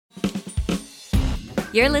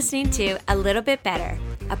You're listening to A Little Bit Better,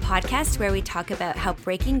 a podcast where we talk about how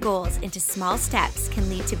breaking goals into small steps can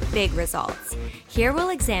lead to big results. Here we'll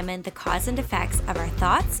examine the cause and effects of our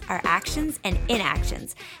thoughts, our actions, and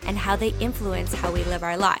inactions, and how they influence how we live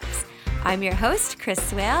our lives. I'm your host, Chris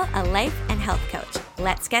Swale, a life and health coach.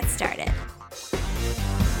 Let's get started.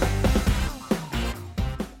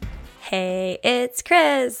 Hey, it's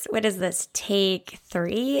Chris. What is this, take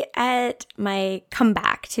 3 at my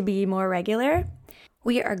comeback to be more regular?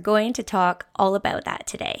 We are going to talk all about that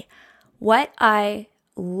today. What I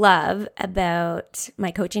love about my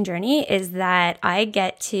coaching journey is that I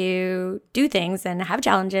get to do things and have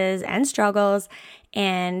challenges and struggles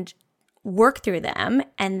and work through them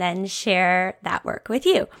and then share that work with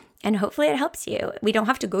you. And hopefully it helps you. We don't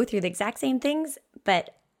have to go through the exact same things,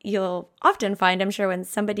 but you'll often find, I'm sure, when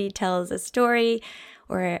somebody tells a story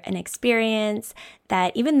or an experience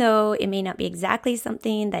that even though it may not be exactly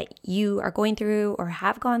something that you are going through or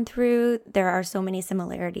have gone through, there are so many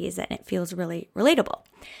similarities and it feels really relatable.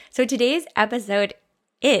 So today's episode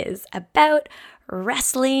is about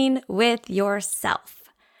wrestling with yourself.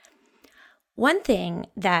 One thing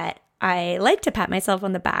that I like to pat myself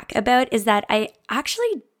on the back about is that I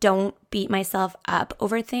actually don't beat myself up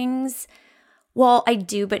over things. Well, I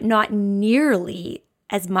do, but not nearly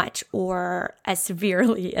as much or as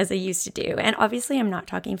severely as I used to do. And obviously, I'm not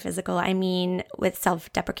talking physical. I mean with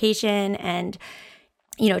self-deprecation and,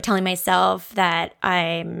 telling myself that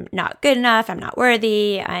I'm not good enough, I'm not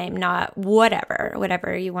worthy, I'm not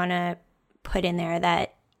whatever you want to put in there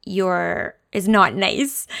that is not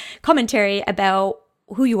nice commentary about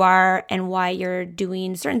who you are and why you're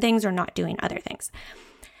doing certain things or not doing other things.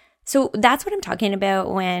 So that's what I'm talking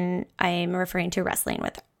about when I'm referring to wrestling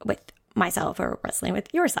with myself or wrestling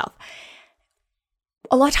with yourself.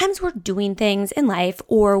 A lot of times we're doing things in life,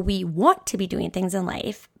 or we want to be doing things in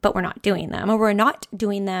life, but we're not doing them, or we're not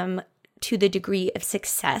doing them to the degree of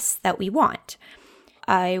success that we want.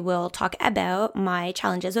 I will talk about my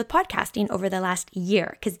challenges with podcasting over the last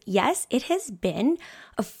year, because yes, it has been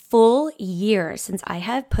a full year since I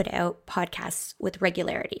have put out podcasts with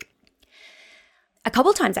regularity. A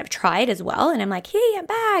couple times I've tried as well, and I'm like, hey, I'm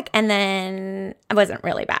back. And then I wasn't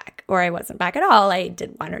really back, or I wasn't back at all. I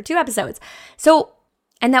did 1 or 2 episodes.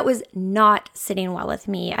 And that was not sitting well with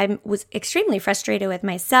me. I was extremely frustrated with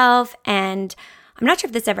myself. And I'm not sure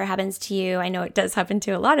if this ever happens to you. I know it does happen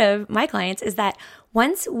to a lot of my clients, is that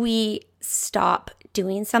once we stop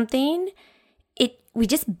doing something, we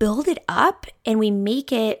just build it up and we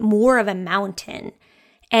make it more of a mountain.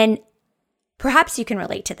 And perhaps you can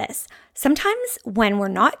relate to this. Sometimes when we're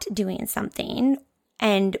not doing something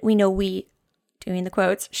and we know we, doing the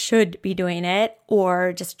quotes, should be doing it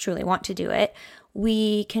or just truly want to do it,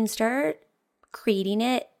 we can start creating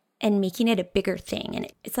it and making it a bigger thing.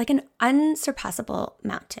 And it's like an unsurpassable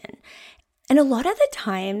mountain. And a lot of the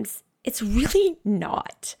times it's really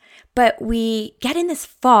not. But we get in this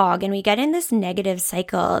fog and we get in this negative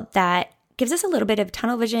cycle that gives us a little bit of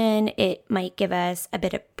tunnel vision. It might give us a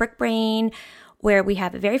bit of brick brain where we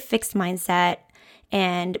have a very fixed mindset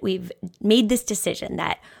and we've made this decision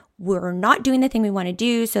that we're not doing the thing we want to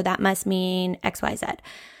do, so that must mean X, Y, Z.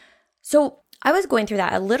 So I was going through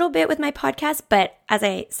that a little bit with my podcast, but as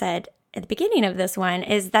I said at the beginning of this one,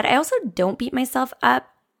 is that I also don't beat myself up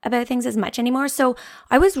about things as much anymore. So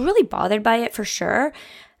I was really bothered by it for sure.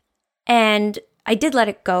 And I did let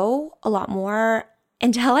it go a lot more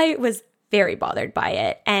until I was very bothered by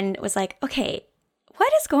it and was like, okay,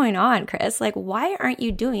 what is going on, Chris? Like, why aren't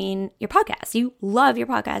you doing your podcast? You love your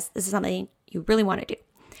podcast. This is something you really want to do.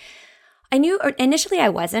 I knew initially I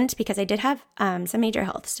wasn't, because I did have some major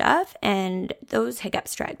health stuff and those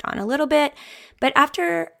hiccups dragged on a little bit. But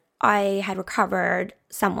after I had recovered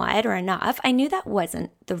somewhat or enough, I knew that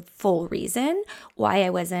wasn't the full reason why I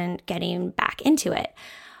wasn't getting back into it.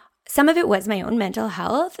 Some of it was my own mental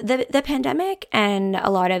health, the pandemic, and a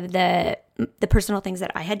lot of the personal things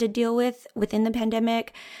that I had to deal with within the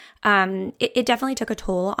pandemic. It definitely took a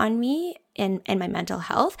toll on me and my mental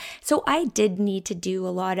health. So I did need to do a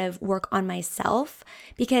lot of work on myself,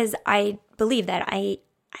 because I believe that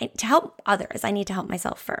to help others, I need to help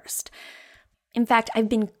myself first. In fact, I've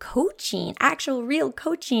been coaching, actual real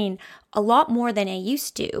coaching, a lot more than I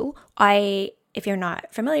used to. If you're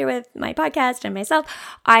not familiar with my podcast and myself,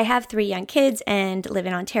 I have 3 young kids and live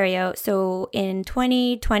in Ontario. So in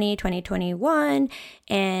 2020, 2021,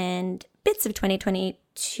 and bits of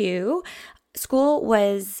 2022, school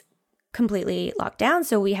was completely locked down.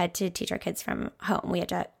 So we had to teach our kids from home.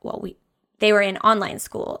 They were in online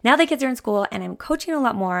school. Now the kids are in school and I'm coaching a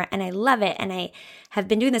lot more and I love it. And I have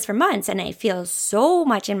been doing this for months and I feel so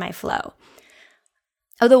much in my flow.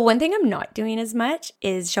 Although one thing I'm not doing as much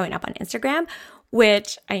is showing up on Instagram,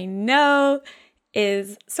 which I know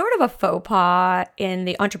is sort of a faux pas in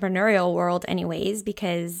the entrepreneurial world anyways,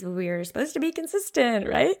 because we're supposed to be consistent,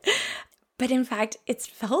 right? But in fact, it's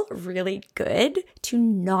felt really good to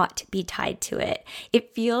not be tied to it.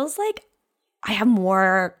 It feels like I have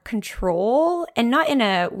more control, and not in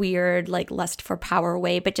a weird like lust for power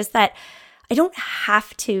way, but just that I don't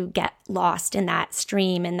have to get lost in that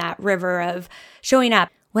stream, in that river of showing up.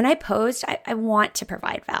 When I post, I want to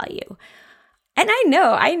provide value. And I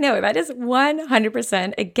know that is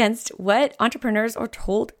 100% against what entrepreneurs are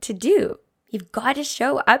told to do. You've got to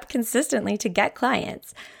show up consistently to get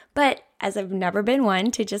clients. But as I've never been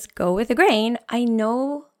one to just go with the grain, I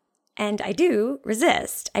know and I do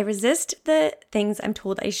resist. I resist the things I'm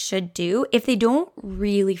told I should do if they don't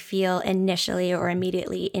really feel initially or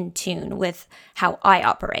immediately in tune with how I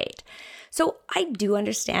operate. So I do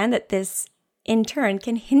understand that this in turn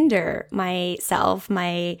can hinder myself,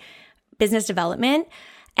 my business development.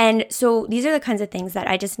 And so these are the kinds of things that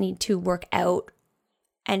I just need to work out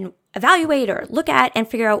and evaluate or look at and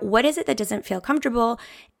figure out what is it that doesn't feel comfortable.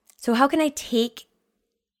 So how can I take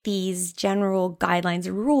these general guidelines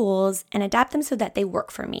and rules and adapt them so that they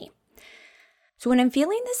work for me? So when I'm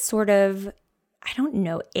feeling this sort of,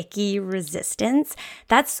 icky resistance,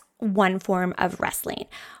 that's one form of wrestling.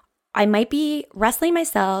 I might be wrestling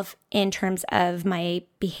myself in terms of my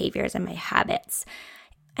behaviors and my habits.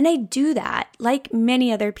 And I do that like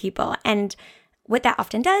many other people. And what that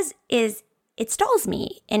often does is it stalls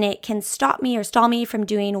me, and it can stop me or stall me from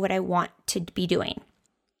doing what I want to be doing.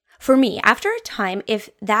 For me, after a time, if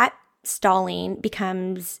that stalling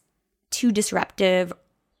becomes too disruptive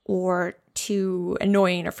or too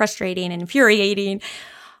annoying or frustrating and infuriating,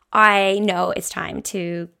 I know it's time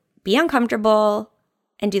to be uncomfortable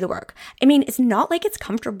and do the work. I mean, it's not like it's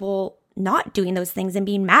comfortable not doing those things and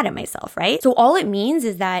being mad at myself, right? So all it means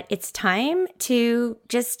is that it's time to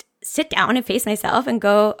just sit down and face myself and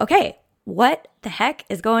go, okay, what the heck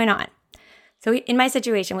is going on? So in my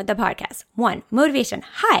situation with the podcast, 1, motivation,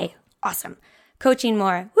 high, awesome. Coaching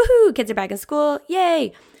more, woohoo, kids are back in school,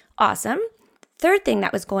 yay, awesome. Third thing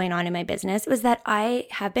that was going on in my business was that I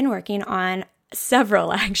have been working on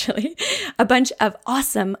several, actually, a bunch of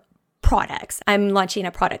awesome products. I'm launching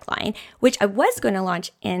a product line, which I was going to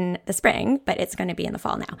launch in the spring, but it's going to be in the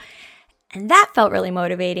fall now. And that felt really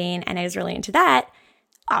motivating, and I was really into that.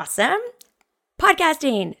 Awesome.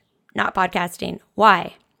 Podcasting, not podcasting.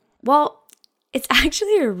 Why? Well, it's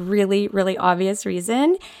actually a really, really obvious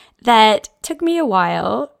reason that took me a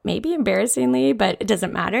while, maybe embarrassingly, but it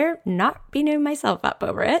doesn't matter, not beating myself up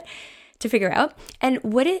over it, to figure out. And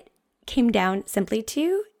what it came down simply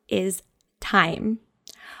to is time.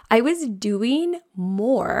 I was doing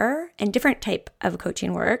more and different type of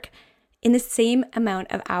coaching work in the same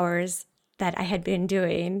amount of hours that I had been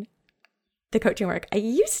doing the coaching work I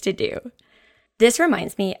used to do. This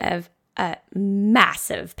reminds me of a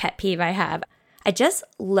massive pet peeve I have. I just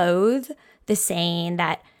loathe the saying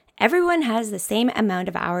that everyone has the same amount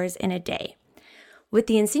of hours in a day, with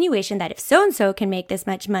the insinuation that if so-and-so can make this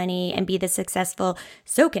much money and be this successful,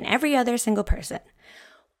 so can every other single person.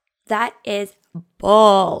 That is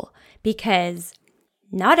bull, because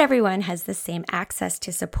not everyone has the same access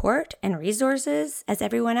to support and resources as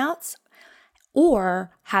everyone else, or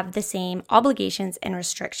have the same obligations and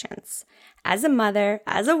restrictions. As a mother,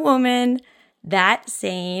 as a woman, that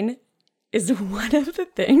saying is one of the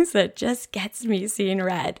things that just gets me seeing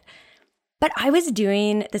red. But I was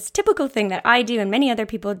doing this typical thing that I do and many other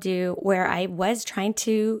people do, where I was trying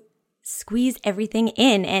to squeeze everything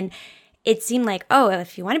in. And it seemed like, oh,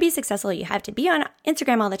 if you want to be successful, you have to be on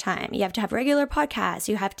Instagram all the time. You have to have regular podcasts.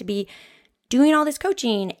 You have to be doing all this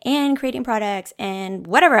coaching and creating products and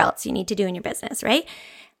whatever else you need to do in your business, right?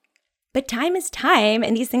 But time is time,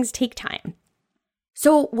 and these things take time.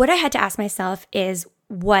 So what I had to ask myself is,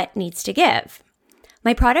 what needs to give?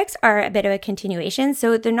 My products are a bit of a continuation,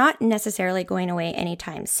 so they're not necessarily going away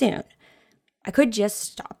anytime soon. I could just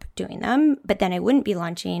stop doing them, but then I wouldn't be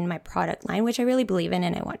launching my product line, which I really believe in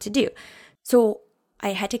and I want to do. So I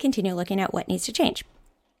had to continue looking at what needs to change.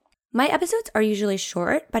 My episodes are usually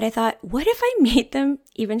short, but I thought, what if I made them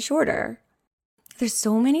even shorter? There's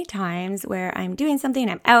so many times where I'm doing something,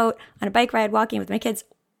 I'm out on a bike ride, walking with my kids,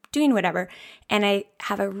 doing whatever, and I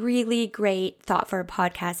have a really great thought for a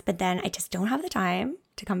podcast, but then I just don't have the time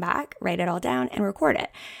to come back, write it all down, and record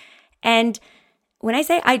it. And when I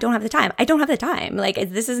say I don't have the time, I don't have the time. Like,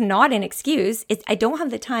 this is not an excuse. I don't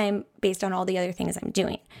have the time based on all the other things I'm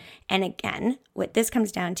doing. And again, what this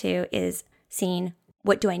comes down to is seeing,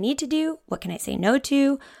 what do I need to do? What can I say no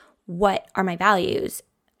to? What are my values?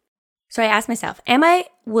 So I asked myself, am I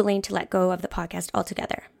willing to let go of the podcast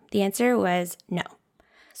altogether? The answer was no.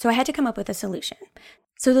 So I had to come up with a solution.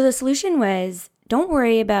 So the solution was, don't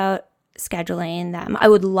worry about scheduling them. I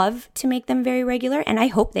would love to make them very regular, and I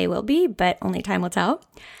hope they will be, but only time will tell.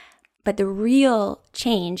 But the real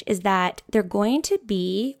change is that they're going to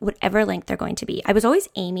be whatever length they're going to be. I was always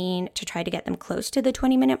aiming to try to get them close to the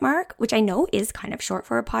 20-minute mark, which I know is kind of short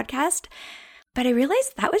for a podcast. But I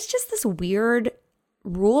realized that was just this weird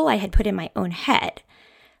rule I had put in my own head.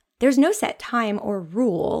 There's no set time or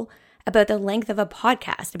rule about the length of a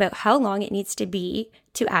podcast, about how long it needs to be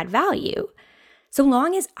to add value. So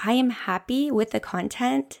long as I am happy with the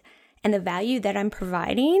content and the value that I'm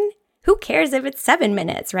providing, who cares if it's 7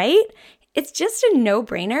 minutes, right? It's just a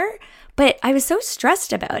no-brainer. But I was so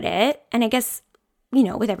stressed about it, and I guess,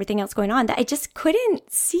 with everything else going on, that I just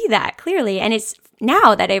couldn't see that clearly. And it's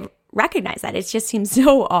now that I recognize that, it just seems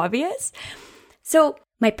so obvious. So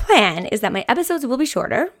my plan is that my episodes will be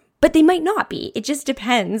shorter, but they might not be. It just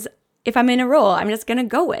depends. If I'm in a role, I'm just going to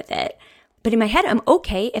go with it. But in my head, I'm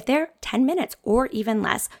okay if they're 10 minutes or even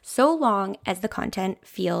less, so long as the content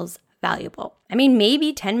feels valuable. I mean,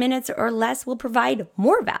 maybe 10 minutes or less will provide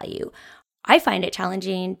more value. I find it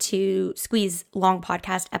challenging to squeeze long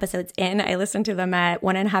podcast episodes in. I listen to them at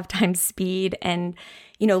 1.5 times speed, and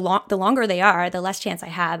the longer they are, the less chance I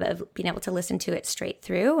have of being able to listen to it straight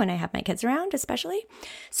through when I have my kids around, especially.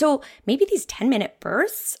 So maybe these 10-minute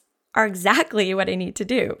bursts are exactly what I need to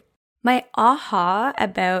do. My aha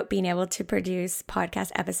about being able to produce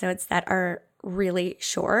podcast episodes that are really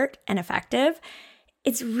short and effective,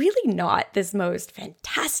 it's really not this most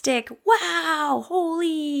fantastic, wow,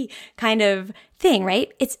 holy kind of thing,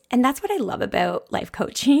 right? And that's what I love about life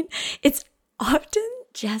coaching. It's often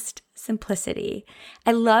just simplicity.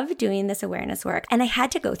 I love doing this awareness work, and I had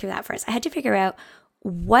to go through that first. I had to figure out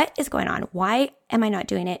what is going on. Why am I not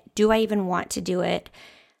doing it? Do I even want to do it?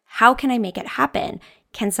 How can I make it happen?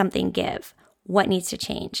 Can something give? What needs to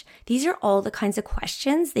change? These are all the kinds of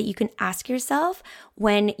questions that you can ask yourself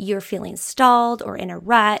when you're feeling stalled or in a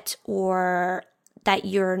rut, or that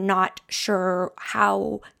you're not sure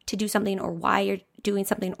how to do something, or why you're doing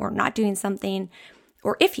something or not doing something,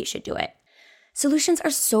 or if you should do it. Solutions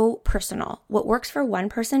are so personal. What works for one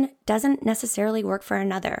person doesn't necessarily work for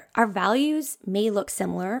another. Our values may look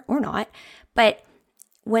similar or not, but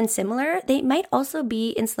when similar, they might also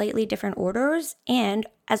be in slightly different orders. And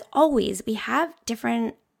as always, we have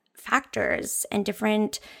different factors and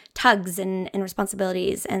different tugs and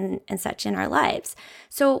responsibilities and such in our lives.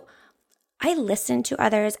 So I listen to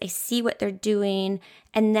others, I see what they're doing,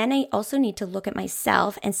 and then I also need to look at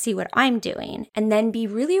myself and see what I'm doing, and then be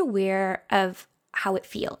really aware of how it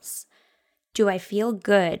feels. Do I feel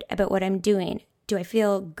good about what I'm doing? Do I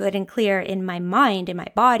feel good and clear in my mind, in my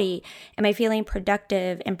body? Am I feeling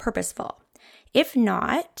productive and purposeful? If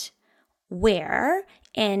not, where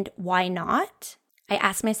and why not? I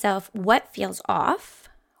ask myself, what feels off?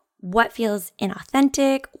 What feels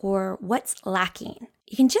inauthentic? Or what's lacking?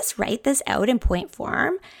 You can just write this out in point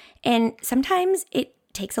form. And sometimes it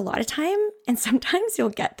takes a lot of time, and sometimes you'll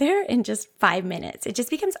get there in just 5 minutes. It just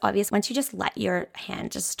becomes obvious once you just let your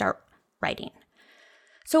hand just start writing.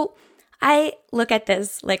 So I look at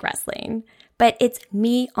this like wrestling, but it's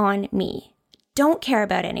me on me. Don't care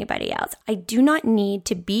about anybody else. I do not need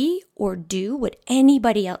to be or do what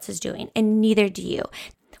anybody else is doing, and neither do you.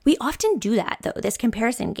 We often do that, though, this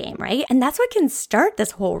comparison game, right? And that's what can start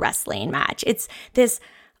this whole wrestling match. It's this,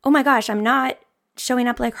 oh my gosh, I'm not showing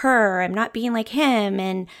up like her, I'm not being like him,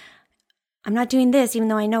 and I'm not doing this even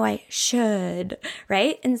though I know I should,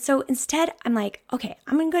 right? And so instead, I'm like, okay,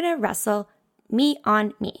 I'm going to wrestle me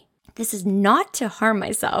on me. This is not to harm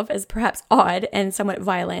myself, as perhaps odd and somewhat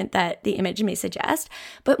violent that the image may suggest,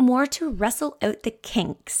 but more to wrestle out the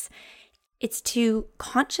kinks. It's to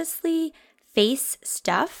consciously face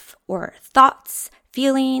stuff or thoughts,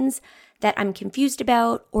 feelings that I'm confused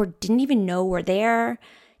about or didn't even know were there.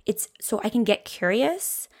 It's so I can get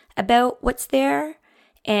curious about what's there,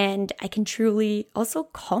 and I can truly also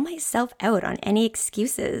call myself out on any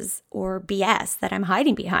excuses or BS that I'm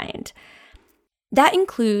hiding behind. That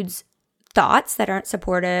includes thoughts that aren't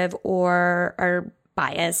supportive or are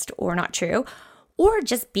biased or not true, or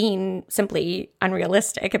just being simply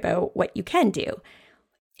unrealistic about what you can do.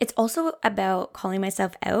 It's also about calling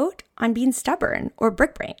myself out on being stubborn or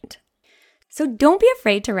brick-brained. So don't be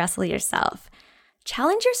afraid to wrestle yourself.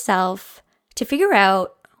 Challenge yourself to figure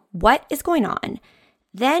out what is going on.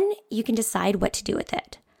 Then you can decide what to do with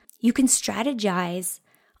it. You can strategize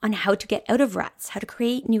on how to get out of ruts, how to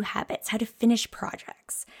create new habits, how to finish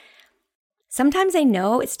projects. Sometimes I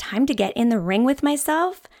know it's time to get in the ring with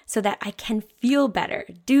myself so that I can feel better,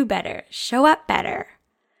 do better, show up better.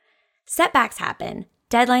 Setbacks happen,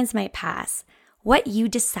 deadlines might pass. What you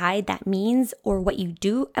decide that means or what you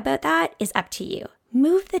do about that is up to you.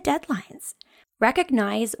 Move the deadlines.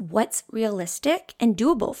 Recognize what's realistic and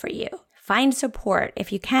doable for you. Find support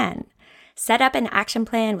if you can. Set up an action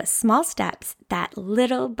plan with small steps that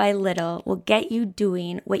little by little will get you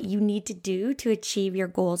doing what you need to do to achieve your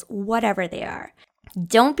goals, whatever they are.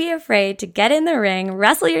 Don't be afraid to get in the ring,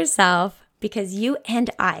 wrestle yourself, because you and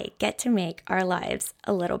I get to make our lives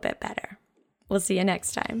a little bit better. We'll see you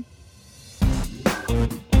next time.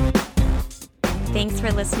 Thanks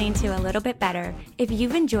for listening to A Little Bit Better. If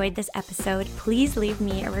you've enjoyed this episode, please leave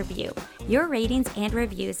me a review. Your ratings and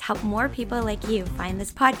reviews help more people like you find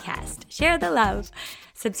this podcast. Share the love.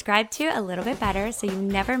 Subscribe to A Little Bit Better so you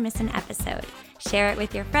never miss an episode. Share it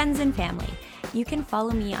with your friends and family. You can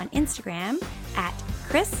follow me on Instagram at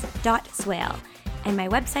chris.swale. And my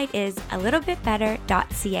website is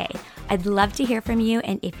alittlebitbetter.ca. I'd love to hear from you,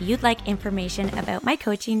 and if you'd like information about my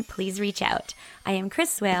coaching, please reach out. I am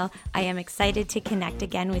Chris Swale. I am excited to connect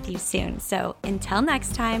again with you soon. So until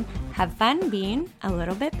next time, have fun being a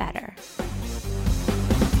little bit better.